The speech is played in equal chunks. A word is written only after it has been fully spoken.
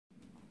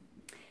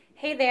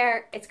Hey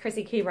there, it's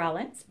Chrissy K.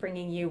 Rollins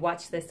bringing you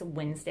Watch This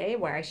Wednesday,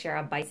 where I share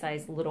a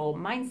bite-sized little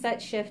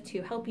mindset shift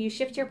to help you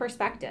shift your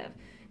perspective.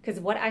 Because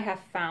what I have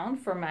found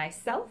for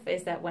myself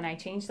is that when I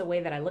change the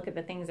way that I look at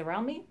the things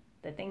around me,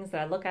 the things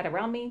that I look at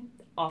around me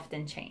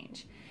often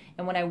change.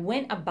 And when I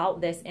went about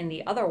this in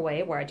the other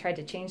way, where I tried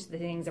to change the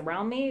things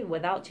around me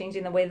without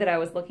changing the way that I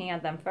was looking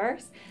at them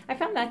first, I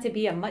found that to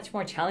be a much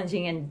more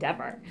challenging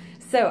endeavor.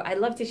 So I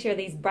love to share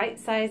these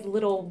bite-sized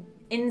little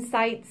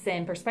insights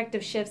and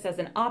perspective shifts as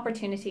an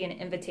opportunity and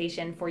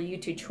invitation for you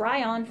to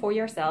try on for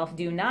yourself.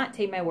 Do not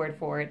take my word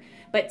for it,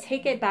 but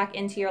take it back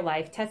into your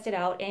life, test it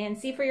out, and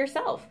see for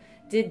yourself.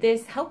 Did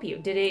this help you?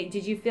 Did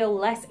you feel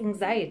less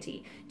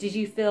anxiety? Did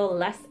you feel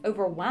less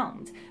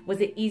overwhelmed?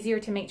 Was it easier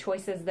to make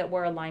choices that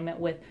were in alignment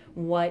with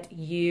what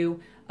you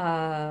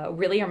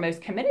really are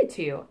most committed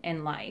to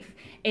in life?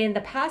 In the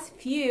past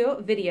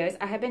few videos,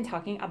 I have been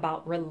talking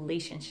about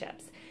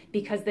relationships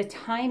because the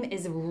time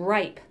is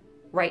ripe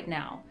right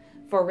now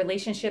for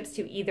relationships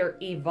to either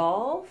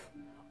evolve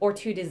or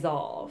to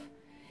dissolve.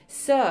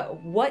 So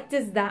what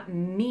does that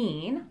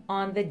mean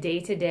on the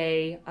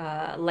day-to-day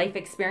life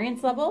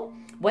experience level?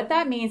 What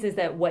that means is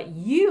that what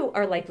you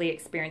are likely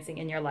experiencing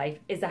in your life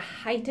is a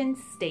heightened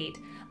state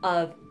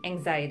of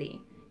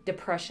anxiety,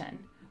 depression,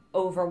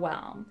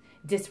 overwhelm,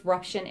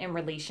 disruption in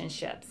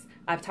relationships.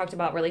 I've talked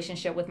about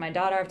relationship with my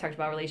daughter. I've talked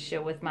about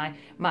relationship with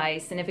my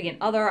significant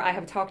other. I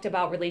have talked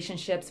about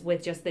relationships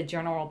with just the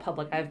general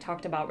public. I've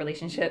talked about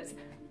relationships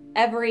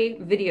every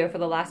video for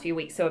the last few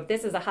weeks. So if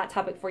this is a hot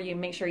topic for you,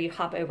 make sure you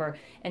hop over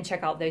and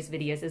check out those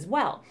videos as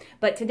well.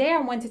 But today I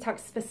want to talk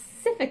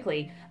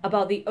specifically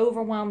about the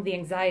overwhelm, the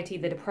anxiety,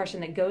 the depression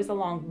that goes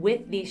along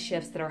with these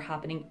shifts that are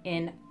happening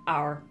in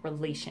our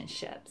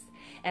relationships.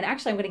 And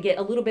actually, I'm going to get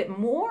a little bit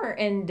more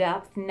in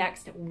depth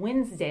next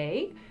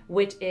Wednesday,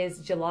 which is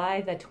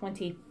July the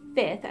 25th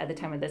at the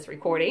time of this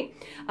recording.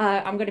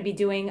 I'm going to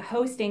be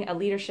hosting a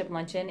leadership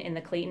luncheon in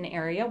the Clayton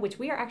area, which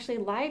we are actually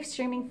live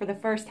streaming for the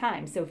first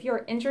time. So if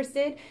you're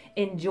interested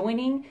in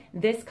joining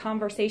this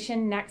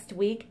conversation next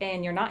week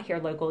and you're not here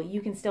local, you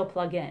can still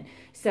plug in.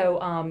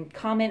 So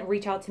comment,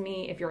 reach out to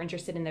me if you're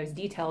interested in those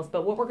details.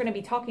 But what we're going to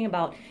be talking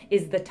about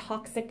is the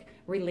toxic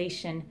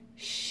relation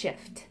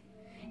shift,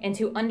 and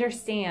to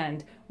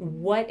understand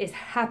what is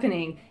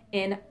happening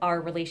in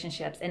our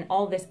relationships and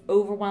all this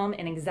overwhelm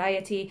and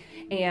anxiety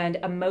and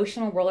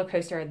emotional roller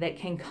coaster that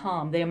can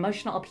come, the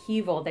emotional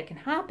upheaval that can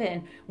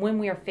happen when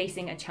we are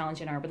facing a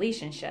challenge in our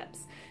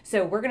relationships.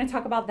 So we're going to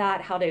talk about that,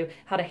 how to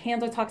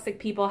handle toxic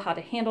people, how to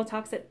handle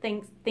toxic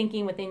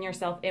thinking within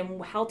yourself,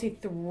 and how to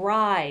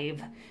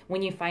thrive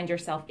when you find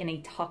yourself in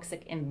a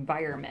toxic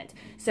environment.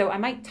 So I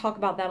might talk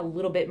about that a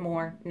little bit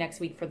more next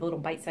week for the little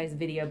bite-sized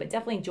video, but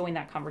definitely join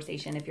that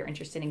conversation if you're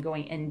interested in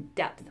going in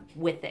depth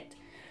with it.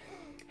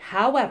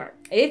 However,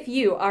 if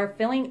you are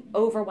feeling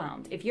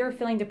overwhelmed, if you're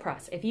feeling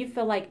depressed, if you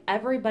feel like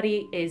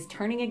everybody is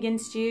turning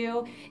against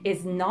you,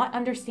 is not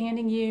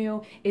understanding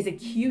you, is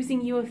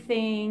accusing you of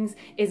things,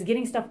 is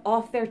getting stuff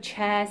off their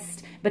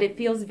chest, but it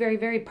feels very,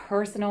 very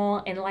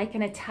personal and like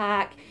an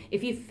attack,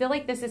 if you feel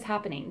like this is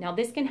happening, now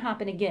this can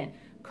happen again,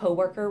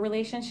 coworker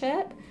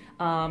relationship,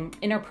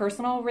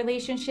 interpersonal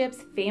relationships,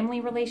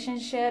 family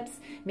relationships,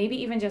 maybe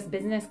even just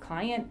business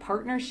client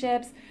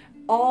partnerships.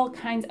 All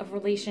kinds of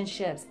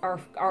relationships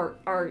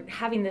are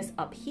having this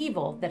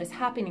upheaval that is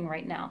happening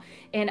right now.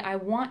 And I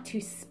want to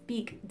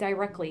speak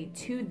directly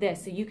to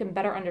this so you can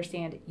better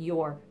understand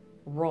your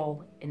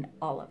role in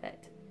all of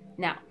it.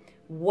 Now,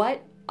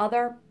 what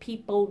other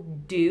people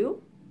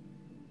do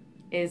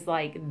is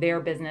like their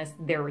business,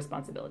 their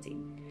responsibility.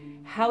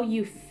 How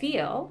you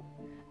feel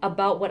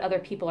about what other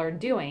people are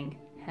doing,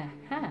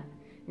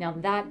 now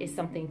that is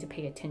something to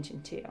pay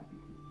attention to.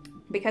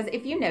 Because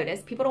if you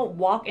notice, people don't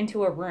walk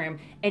into a room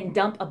and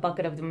dump a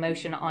bucket of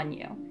emotion on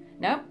you.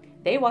 No,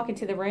 they walk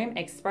into the room,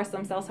 express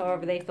themselves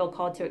however they feel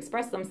called to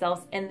express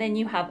themselves, and then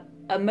you have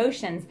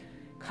emotions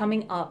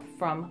coming up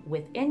from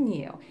within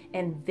you.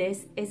 And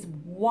this is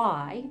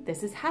why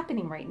this is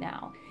happening right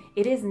now.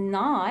 It is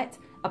not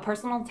a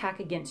personal attack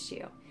against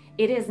you.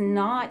 It is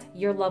not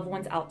your loved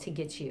ones out to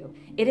get you.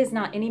 It is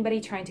not anybody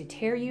trying to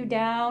tear you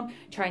down,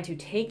 trying to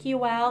take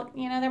you out.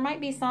 You know, there might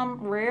be some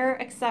rare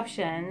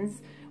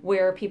exceptions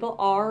where people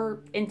are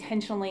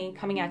intentionally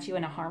coming at you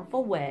in a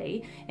harmful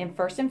way. And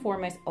first and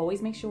foremost,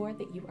 always make sure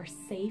that you are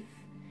safe,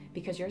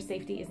 because your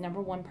safety is number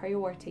one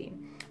priority.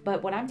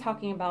 But what I'm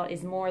talking about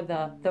is more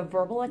the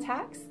verbal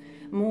attacks,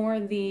 more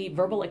the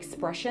verbal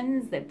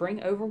expressions that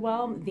bring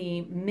overwhelm,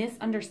 the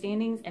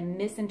misunderstandings and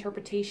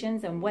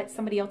misinterpretations and what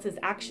somebody else's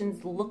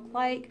actions look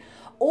like,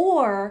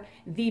 or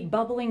the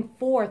bubbling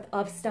forth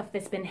of stuff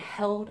that's been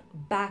held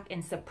back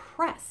and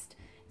suppressed,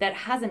 that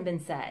hasn't been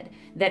said,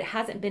 that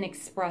hasn't been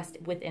expressed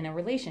within a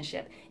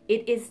relationship.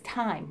 It is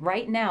time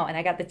right now, and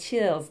I got the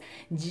chills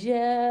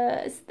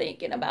just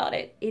thinking about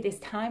it. It is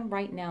time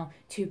right now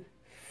to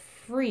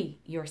free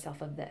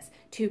yourself of this,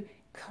 to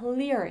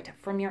clear it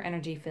from your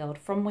energy field,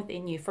 from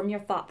within you, from your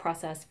thought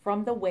process,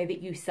 from the way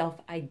that you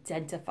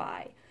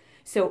self-identify.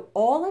 So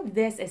all of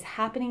this is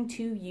happening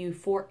to you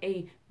for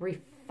a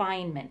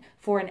refinement,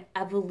 for an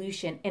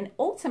evolution, and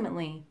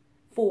ultimately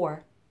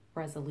for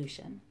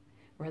resolution.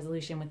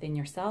 Resolution within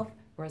yourself,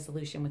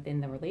 resolution within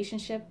the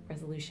relationship,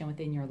 resolution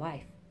within your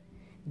life.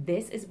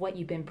 This is what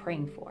you've been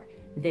praying for.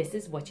 This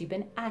is what you've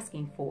been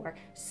asking for.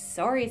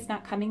 Sorry it's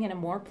not coming in a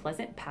more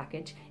pleasant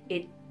package.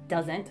 It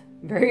doesn't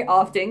very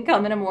often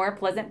come in a more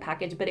pleasant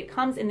package, but it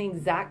comes in the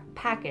exact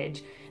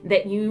package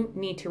that you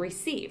need to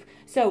receive.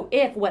 So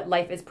if what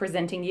life is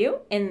presenting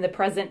you in the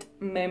present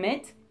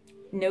moment,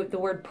 note the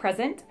word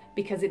present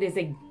because it is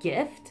a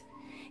gift.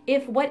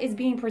 If what is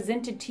being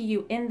presented to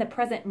you in the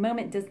present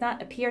moment does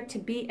not appear to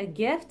be a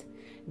gift,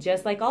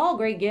 just like all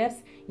great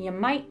gifts, you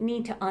might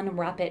need to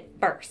unwrap it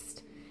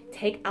first.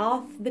 Take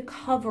off the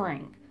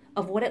covering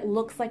of what it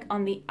looks like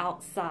on the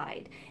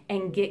outside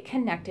and get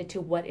connected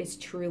to what is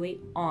truly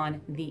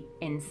on the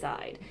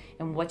inside.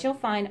 And what you'll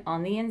find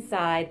on the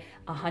inside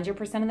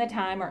 100% of the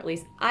time, or at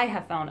least I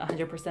have found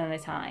 100% of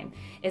the time,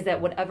 is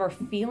that whatever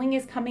feeling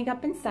is coming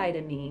up inside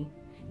of me,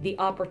 the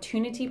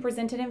opportunity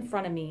presented in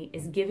front of me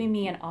is giving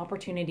me an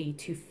opportunity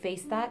to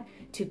face that,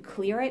 to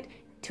clear it,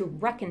 to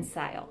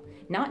reconcile,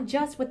 not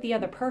just with the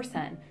other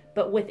person,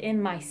 but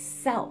within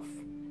myself,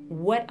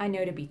 what I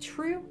know to be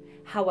true,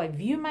 how I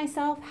view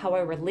myself, how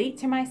I relate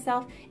to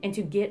myself, and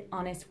to get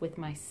honest with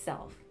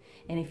myself.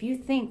 And if you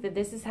think that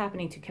this is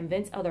happening to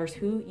convince others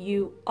who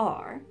you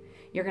are,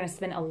 you're going to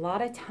spend a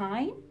lot of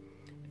time,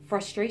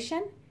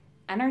 frustration,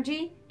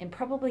 energy, and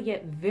probably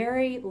get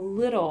very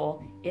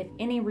little, if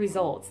any,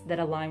 results that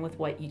align with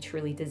what you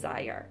truly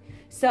desire.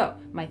 So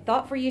my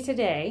thought for you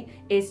today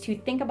is to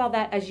think about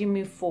that as you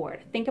move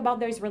forward. Think about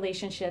those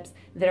relationships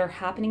that are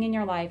happening in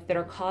your life that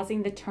are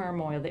causing the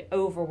turmoil, the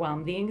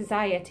overwhelm, the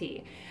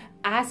anxiety.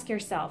 Ask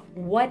yourself,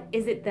 what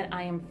is it that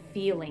I am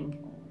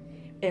feeling?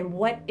 And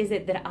what is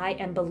it that I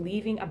am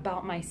believing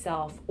about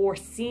myself or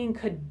seeing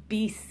could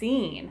be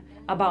seen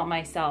about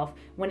myself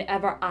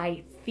whenever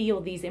I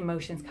feel these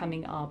emotions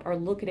coming up or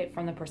look at it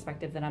from the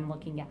perspective that I'm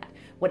looking at?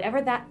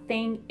 Whatever that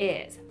thing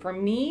is. For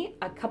me,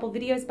 a couple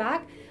videos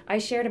back, I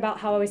shared about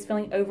how I was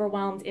feeling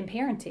overwhelmed in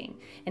parenting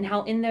and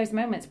how in those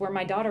moments where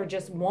my daughter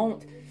just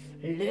won't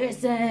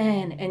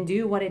listen and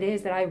do what it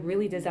is that I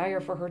really desire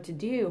for her to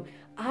do,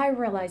 I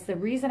realized the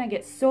reason I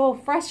get so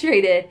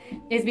frustrated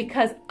is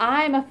because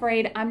I'm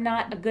afraid I'm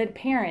not a good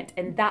parent,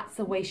 and that's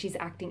the way she's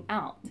acting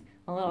out.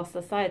 A little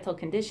societal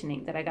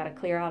conditioning that I got to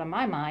clear out of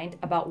my mind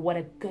about what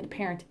a good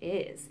parent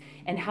is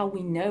and how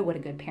we know what a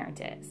good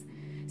parent is.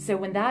 So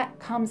when that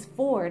comes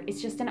forward,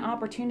 it's just an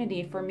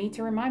opportunity for me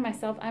to remind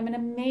myself I'm an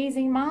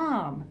amazing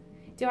mom.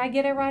 Do I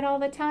get it right all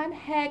the time?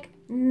 Heck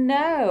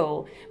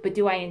no. But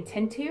do I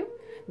intend to?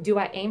 Do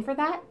I aim for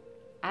that?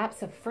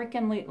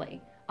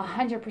 Abso-freaking-lutely,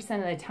 100%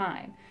 of the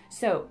time.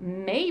 So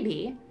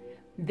maybe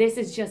this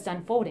is just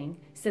unfolding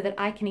so that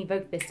I can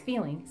evoke this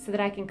feeling, so that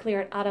I can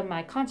clear it out of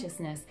my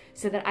consciousness,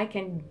 so that I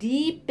can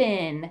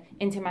deepen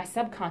into my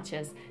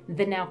subconscious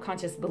the now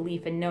conscious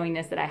belief and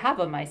knowingness that I have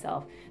of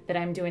myself, that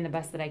I'm doing the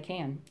best that I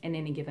can in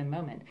any given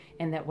moment,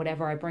 and that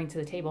whatever I bring to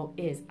the table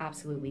is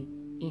absolutely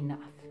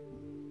enough.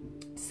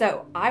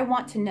 So I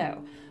want to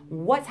know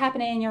what's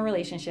happening in your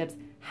relationships.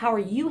 How are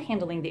you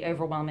handling the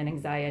overwhelm and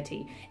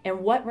anxiety? And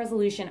what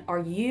resolution are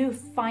you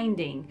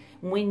finding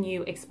when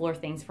you explore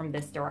things from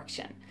this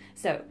direction?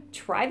 So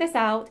try this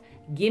out.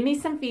 Give me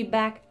some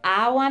feedback.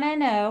 I want to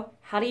know,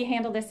 how do you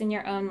handle this in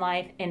your own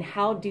life? And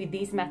how do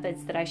these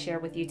methods that I share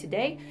with you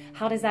today,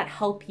 how does that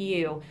help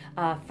you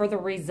further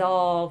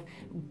resolve,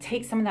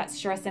 take some of that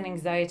stress and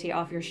anxiety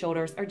off your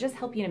shoulders, or just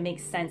help you to make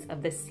sense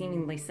of this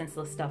seemingly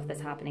senseless stuff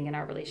that's happening in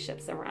our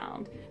relationships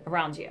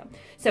around you?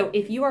 So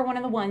if you are one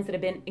of the ones that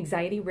have been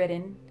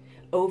anxiety-ridden,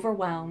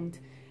 overwhelmed,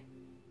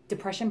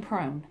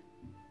 depression-prone,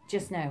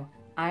 just know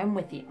I am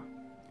with you.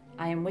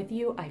 I am with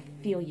you. I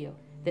feel you.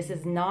 This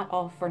is not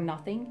all for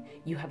nothing.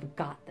 You have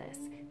got this.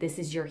 This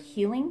is your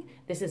healing.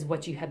 This is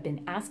what you have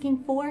been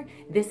asking for.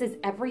 This is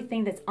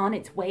everything that's on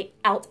its way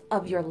out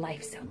of your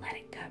life. So let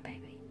it go,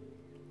 baby.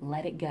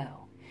 Let it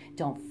go.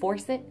 Don't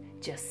force it.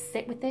 Just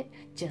sit with it.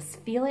 Just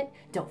feel it.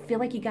 Don't feel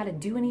like you got to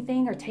do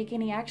anything or take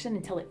any action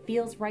until it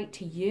feels right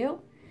to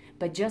you.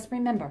 But just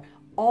remember,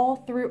 all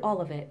through all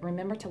of it,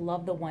 remember to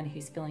love the one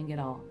who's feeling it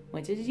all,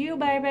 which is you,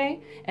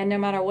 baby. And no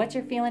matter what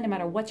you're feeling, no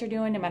matter what you're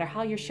doing, no matter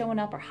how you're showing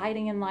up or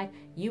hiding in life,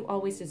 you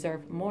always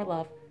deserve more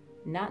love,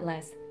 not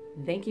less.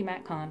 Thank you,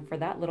 Matt Kahn, for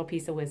that little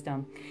piece of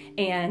wisdom.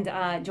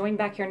 And join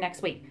back here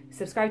next week.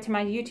 Subscribe to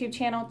my YouTube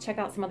channel. Check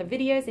out some other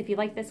videos. If you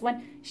like this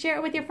one, share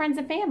it with your friends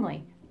and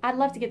family. I'd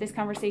love to get this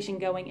conversation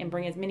going and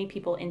bring as many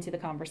people into the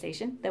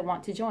conversation that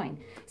want to join.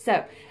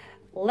 So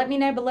let me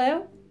know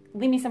below.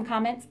 Leave me some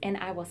comments, and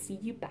I will see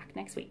you back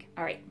next week.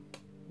 All right,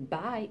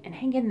 bye, and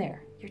hang in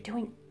there. You're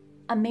doing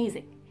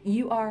amazing.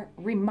 You are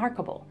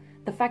remarkable.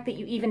 The fact that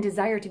you even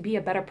desire to be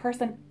a better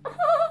person,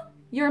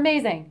 you're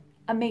amazing,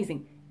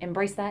 amazing.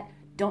 Embrace that.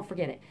 Don't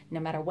forget it. No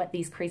matter what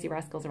these crazy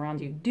rascals around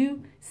you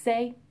do,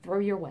 say, throw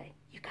your way.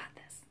 You got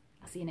this.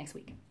 I'll see you next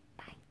week.